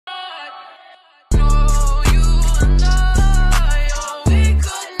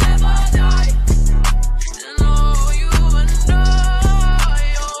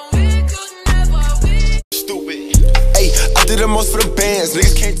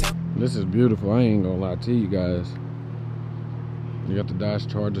niggas can't tell. This is beautiful. I ain't gonna lie to you guys. You got the Dodge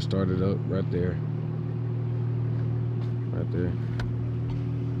Charger started up right there. Right there.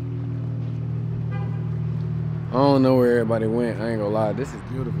 I don't know where everybody went. I ain't gonna lie. This is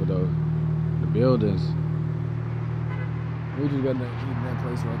beautiful though. The buildings. We just got that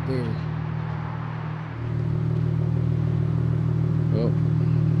place right there. Oh,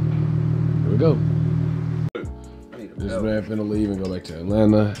 here we go. This man finna leave and go back to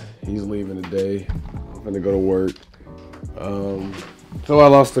Atlanta. He's leaving today. I'm finna go to work. So I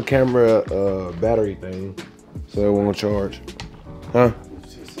lost the camera battery thing, so it won't charge. Huh?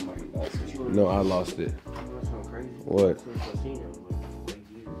 No, I lost it. What?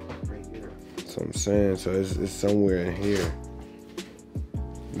 That's what I'm saying. So it's somewhere in here.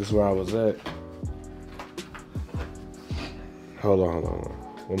 This is where I was at. Hold on.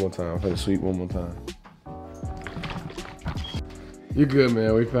 One more time. I'm finna sweep one more time. You good,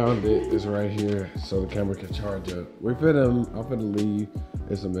 man? We found it. It's right here, so the camera can charge up. I'm finna leave.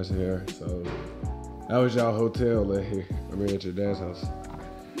 It's a mess here. So that was y'all hotel at here. I mean, at your dad's house.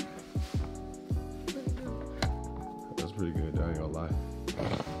 That's pretty good. I ain't gonna lie.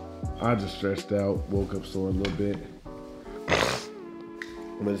 I just stretched out, woke up sore a little bit,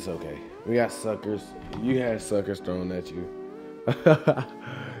 but it's okay. We got suckers. You had suckers thrown at you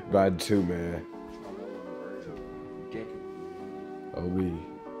by two, man. OB.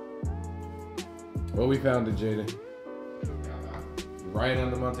 Well, we found it, Jaden. Right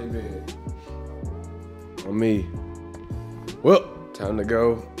under Monte bed. On me. Well, time to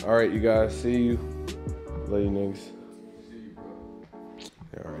go. All right, you guys. See you. Love you niggas.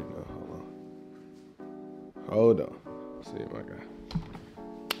 Yeah, all right, no, hold on. See you, my guy.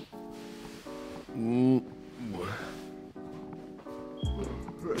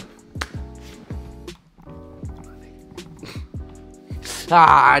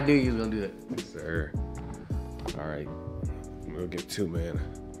 I knew you was gonna do that. Yes, sir. All right. We'll get two man.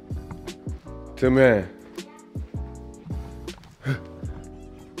 Two man.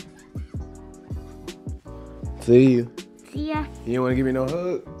 See you. See ya. You didn't want to give me no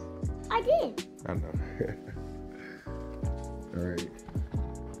hug? I did. I know. All right.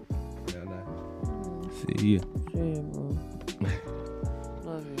 See you. See you, bro.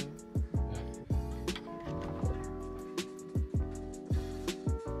 Love you.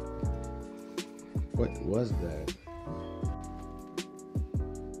 What was that?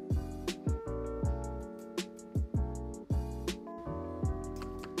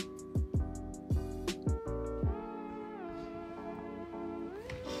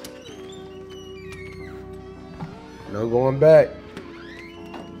 No going back.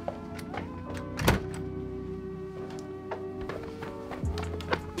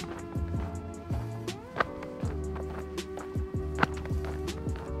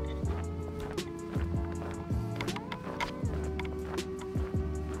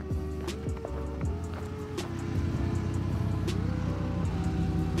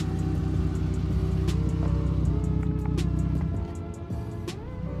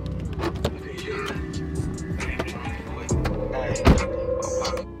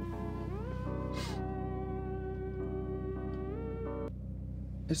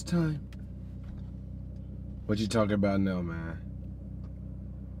 It's time. What you talking about now, man?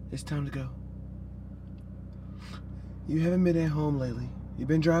 It's time to go. You haven't been at home lately. You've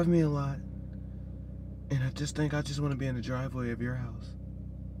been driving me a lot. And I just think I just want to be in the driveway of your house.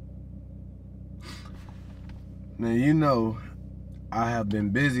 Now, you know, I have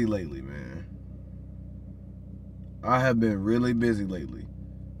been busy lately, man. I have been really busy lately.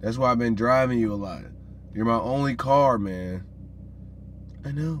 That's why I've been driving you a lot. You're my only car, man.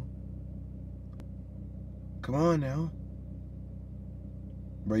 I know. Come on now.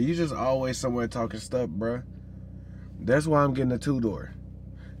 Bro, you just always somewhere talking stuff, bro. That's why I'm getting a two-door.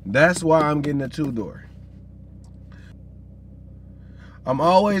 That's why I'm getting a two-door. I'm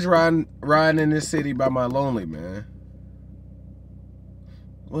always riding in this city by my lonely, man.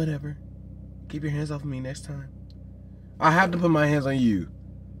 Whatever. Keep your hands off of me next time. I have to put my hands on you.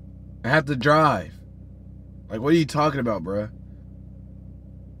 I have to drive. Like, what are you talking about, bro?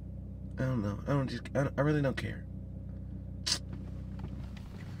 I don't know. I really don't care.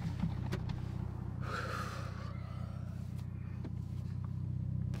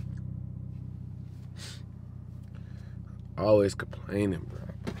 Always complaining,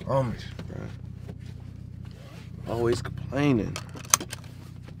 bro. Always, bro. Always complaining.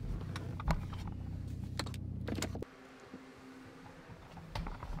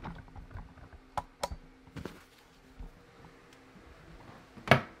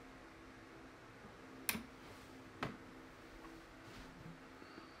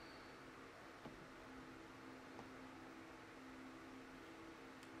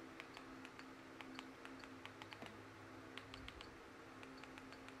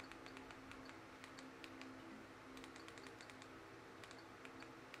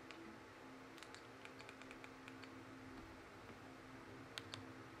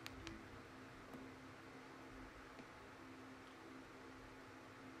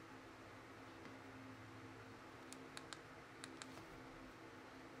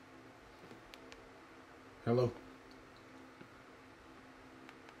 Hello?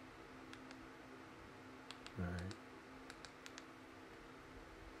 Alright.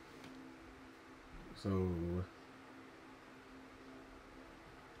 So...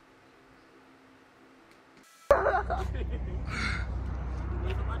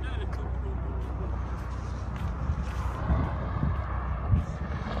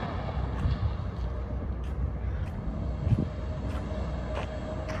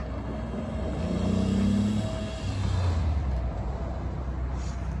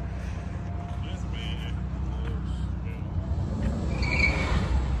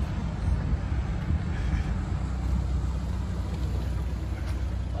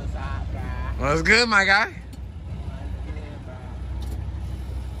 What's good, my guy?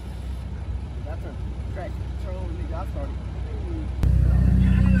 That's a track control, nigga. I started.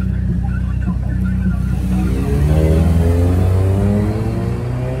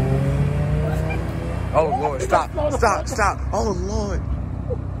 Oh Lord, stop. Oh Lord.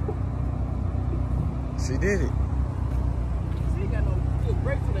 She did it. She ain't got no good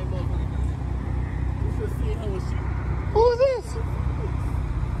brakes on that motherfucker. You should see her when she. Who is this?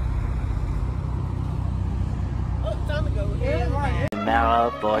 Oh, time to go. Yeah, right. Tomorrow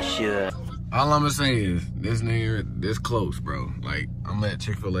for sure. All I'm gonna say is this nigga this close, bro. Like I'm at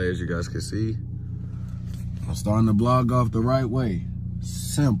Chick-fil-A, as you guys can see. I'm starting to blog off the right way.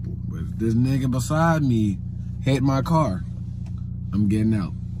 Simple. But if this nigga beside me hit my car, I'm getting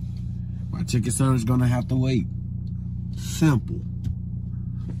out. My chicken sandwich gonna have to wait. Simple.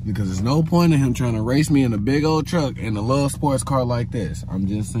 Because there's no point in him trying to race me in a big old truck in a little sports car like this. I'm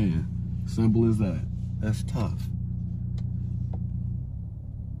just saying. Simple as that. That's tough.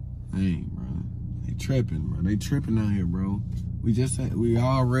 Dang, bro. They tripping, bro. They tripping out here, bro. We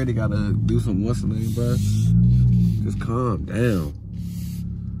already gotta do some what's the name, bro. Just calm down.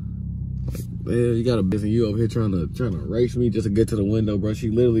 Like, man, you got a busy you over here trying to race me just to get to the window, bro. She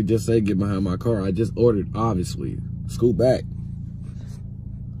literally just said get behind my car. I just ordered, obviously. Scoot back.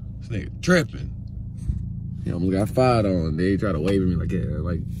 This nigga tripping. You almost got fired on. They try to wave at me like,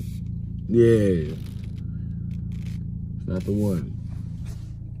 yeah. It's not the one.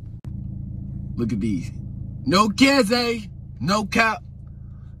 Look at these. No kizzy. No cap.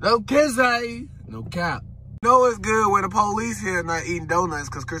 No kizzy. No cap. You know it's good when the police here not eating donuts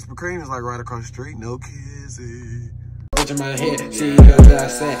because Krispy Kreme is like right across the street. No kizzy. Bitch in my head, see what I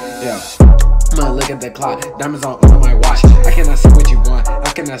said, yeah. I'ma look at the clock, diamonds on my watch. I cannot see what you want,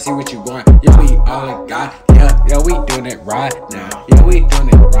 I cannot see what you want. Yeah, we all got, yeah, we doing it right now. Yeah, we doing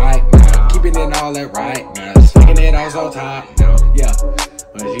it right now. Keeping it all that right now. Sticking it all on top now, yeah.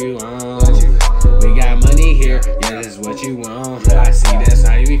 What you want? We got money here, yeah, this is what you want. I see that's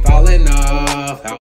how you be falling off.